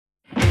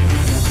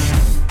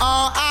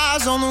All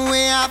eyes on the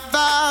way I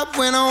vibe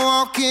when I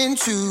walk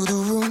into the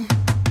room.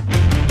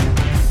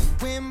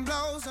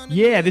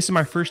 Yeah, this is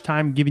my first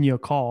time giving you a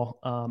call.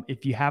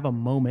 If you have a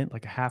moment,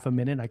 like a half a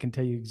minute, I can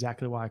tell you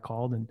exactly why I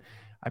called, and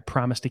I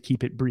promise to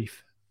keep it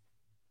brief.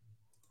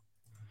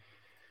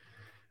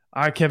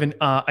 All right, Kevin,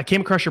 I came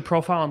across your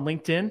profile on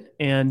LinkedIn,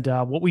 and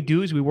what we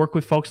do is we work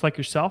with folks like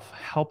yourself,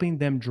 helping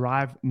them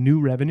drive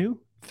new revenue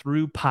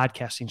through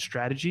podcasting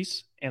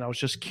strategies. And I was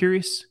just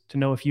curious to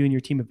know if you and your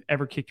team have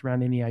ever kicked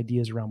around any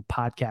ideas around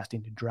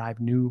podcasting to drive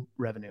new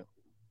revenue.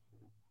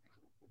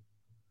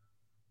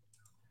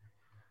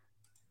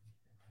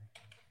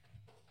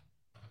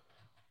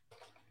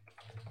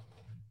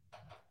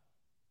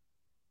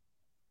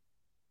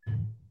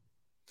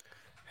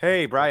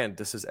 Hey, Brian,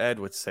 this is Ed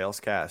with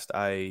Salescast.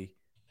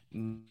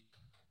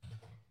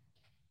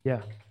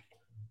 Yeah.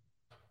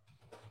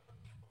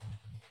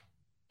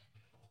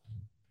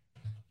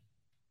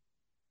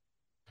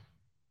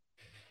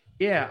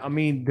 Yeah, I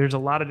mean, there's a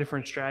lot of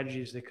different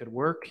strategies that could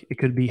work. It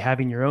could be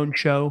having your own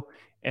show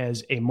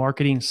as a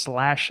marketing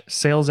 /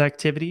 sales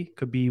activity,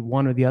 could be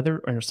one or the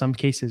other, or in some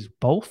cases,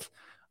 both.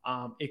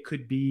 It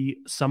could be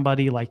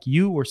somebody like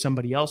you or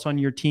somebody else on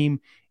your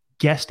team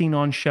guesting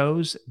on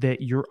shows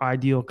that your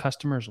ideal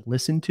customers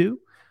listen to,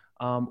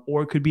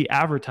 or it could be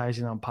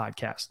advertising on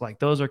podcasts. Like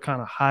those are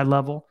kind of high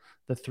level,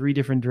 the three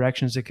different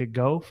directions it could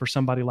go for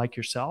somebody like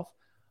yourself.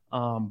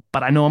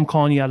 But I know I'm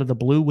calling you out of the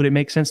blue. Would it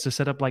make sense to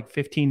set up like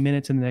 15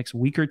 minutes in the next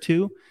week or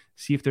two,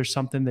 see if there's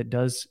something that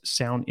does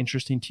sound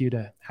interesting to you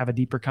to have a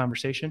deeper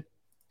conversation?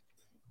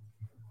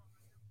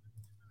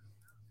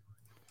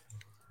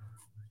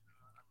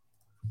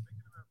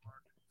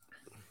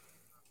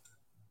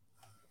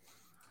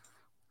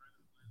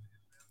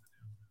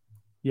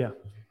 Yeah.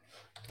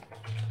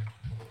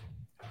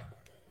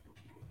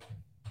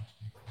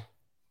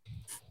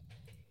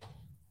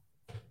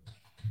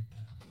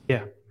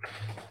 Yeah.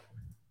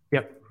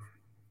 Yep.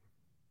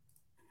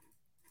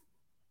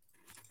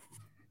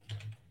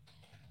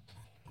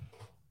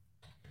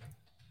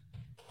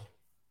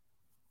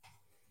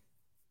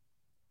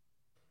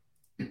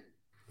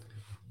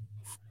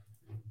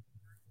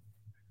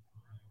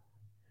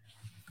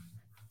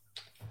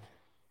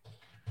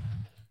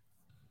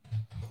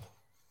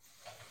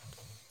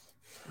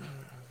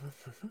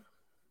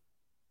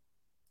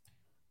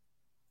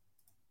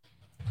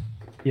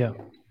 Yeah.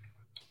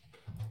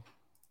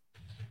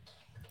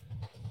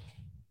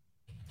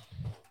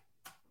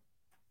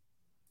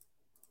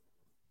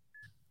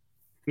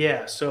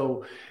 Yeah.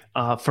 So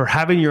for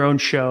having your own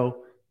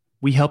show,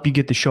 we help you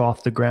get the show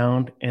off the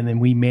ground, and then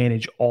we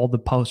manage all the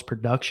post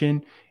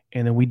production,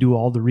 and then we do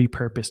all the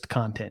repurposed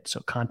content.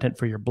 So content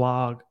for your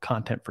blog,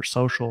 content for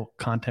social,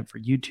 content for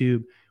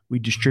YouTube. We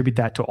distribute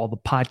that to all the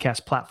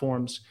podcast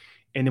platforms,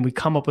 and then we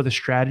come up with a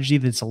strategy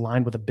that's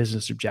aligned with a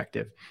business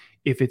objective.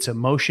 If it's a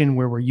motion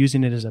where we're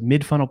using it as a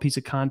mid funnel piece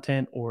of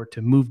content or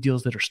to move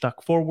deals that are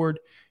stuck forward,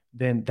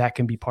 then that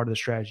can be part of the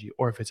strategy.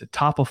 Or if it's a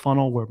top of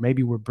funnel where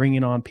maybe we're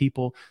bringing on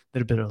people that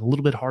have been a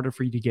little bit harder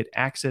for you to get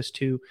access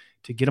to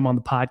get them on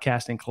the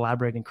podcast and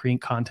collaborate and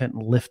create content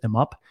and lift them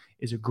up,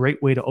 is a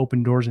great way to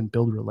open doors and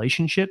build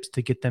relationships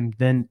to get them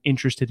then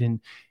interested in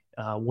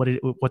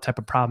what type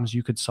of problems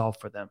you could solve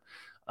for them.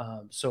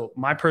 So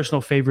my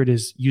personal favorite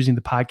is using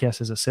the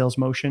podcast as a sales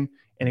motion,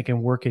 and it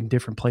can work in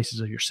different places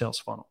of your sales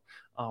funnel.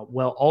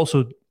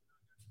 Also,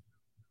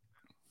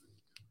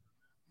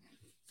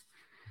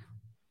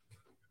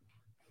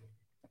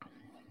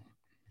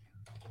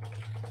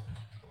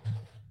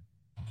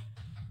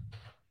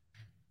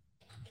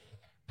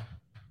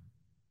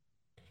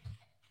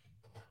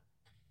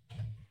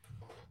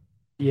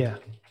 yeah.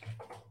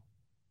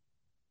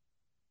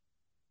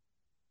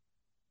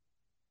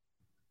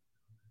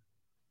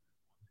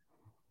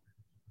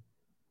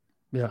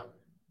 Yeah.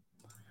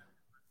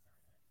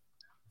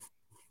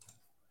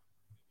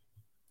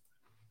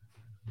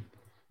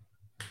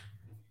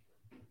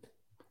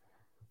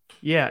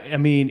 Yeah, I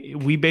mean,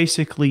 we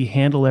basically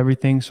handle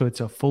everything, so it's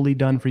a fully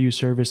done for you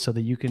service, so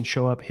that you can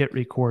show up, hit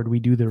record, we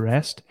do the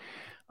rest.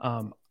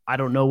 I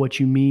don't know what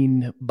you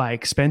mean by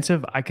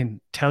expensive. I can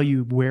tell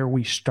you where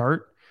we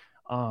start.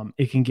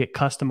 It can get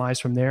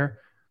customized from there.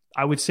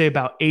 I would say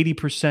about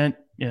 80%,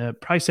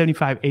 probably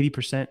 75,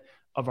 80%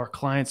 of our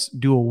clients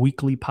do a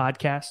weekly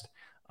podcast,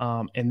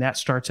 and that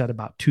starts at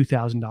about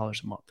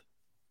 $2,000 a month.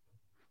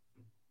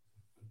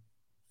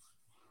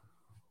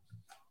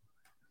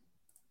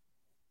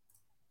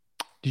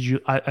 Did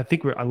you? I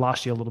think I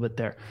lost you a little bit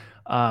there.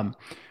 Can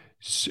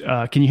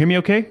you hear me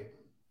okay?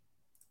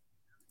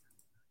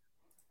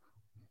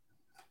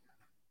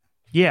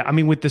 Yeah, I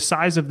mean, with the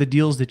size of the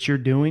deals that you're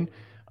doing,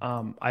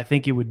 I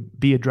think it would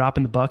be a drop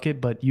in the bucket,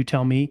 but you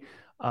tell me.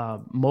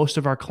 Most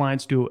of our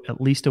clients do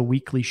at least a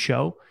weekly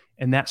show,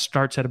 and that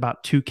starts at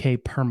about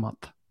 2K per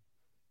month.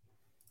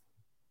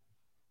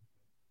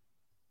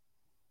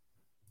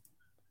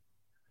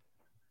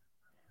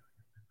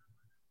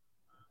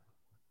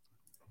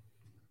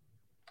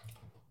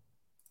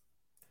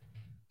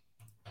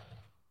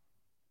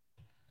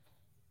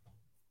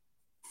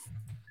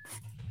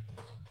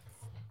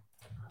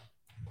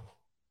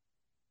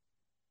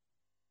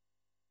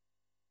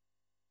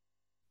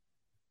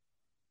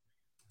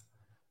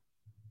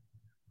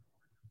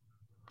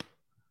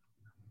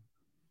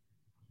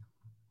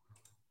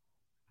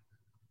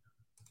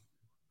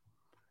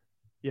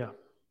 Yeah.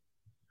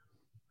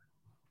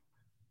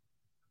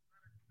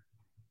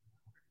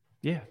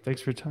 Yeah.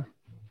 Thanks for your time.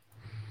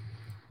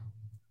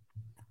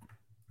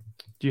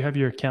 Do you have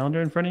your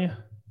calendar in front of you?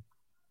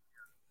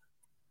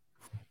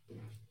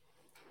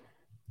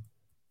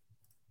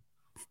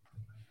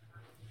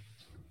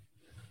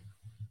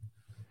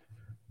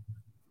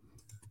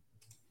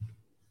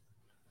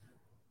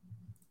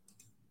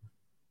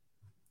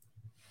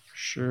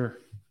 Sure.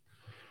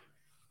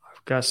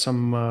 I've got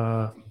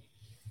some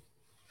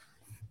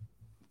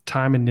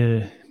time in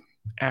the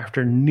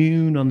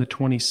afternoon on the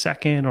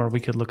 22nd, or we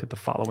could look at the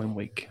following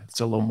week. It's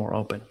a little more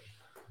open.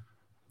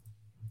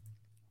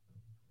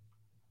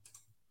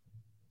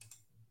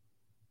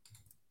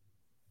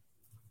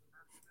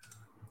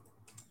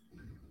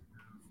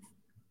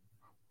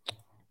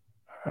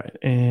 All right.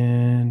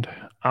 And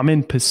I'm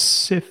in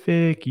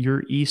Pacific,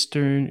 you're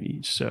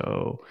Eastern.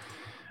 So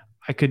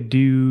I could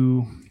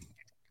do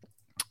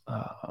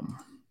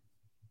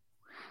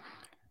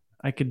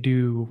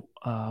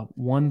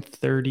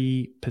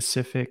 1:30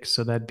 Pacific.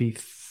 So that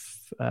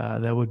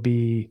would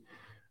be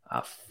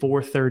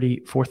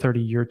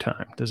 4:30 your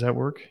time. Does that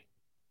work?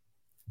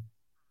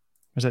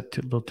 Or is that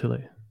a little too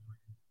late?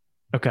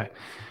 Okay.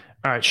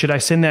 All right. Should I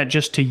send that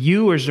just to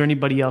you, or is there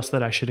anybody else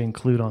that I should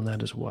include on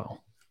that as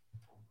well?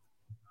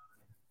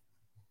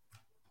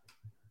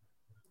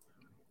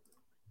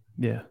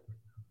 Yeah.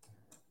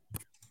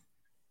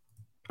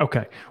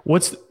 Okay.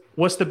 What's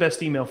the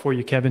best email for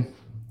you, Kevin?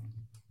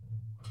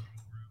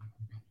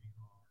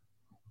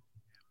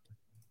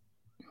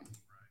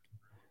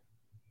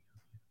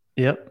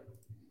 Yep.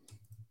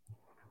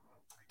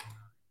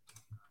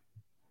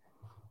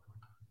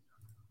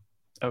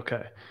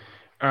 Okay.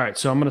 All right.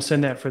 So I'm going to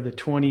send that for the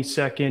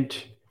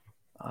 22nd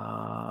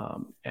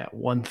at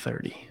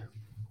 1:30.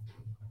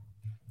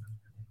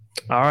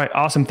 All right.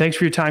 Awesome. Thanks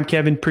for your time,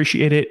 Kevin.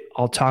 Appreciate it.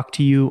 I'll talk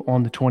to you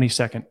on the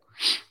 22nd.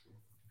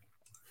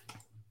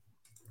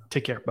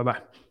 Take care.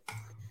 Bye-bye.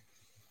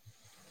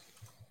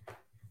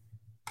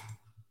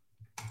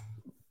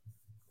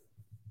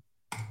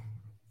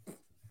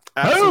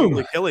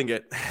 Absolutely killing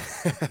it.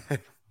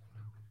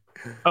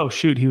 Oh,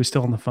 shoot. He was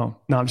still on the phone.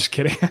 No, I'm just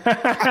kidding.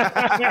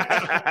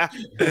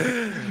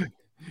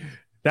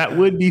 That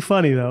would be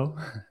funny, though.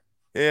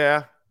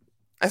 Yeah.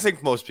 I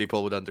think most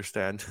people would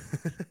understand.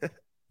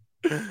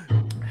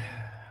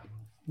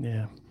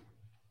 Yeah.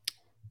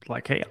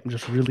 Like, hey, I'm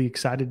just really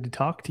excited to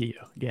talk to you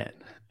again.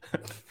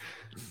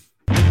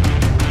 I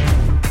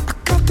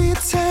got the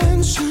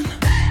attention.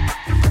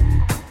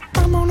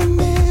 I'm on a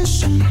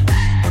mission.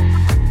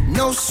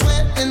 No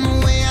sweat in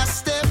the way I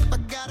stay.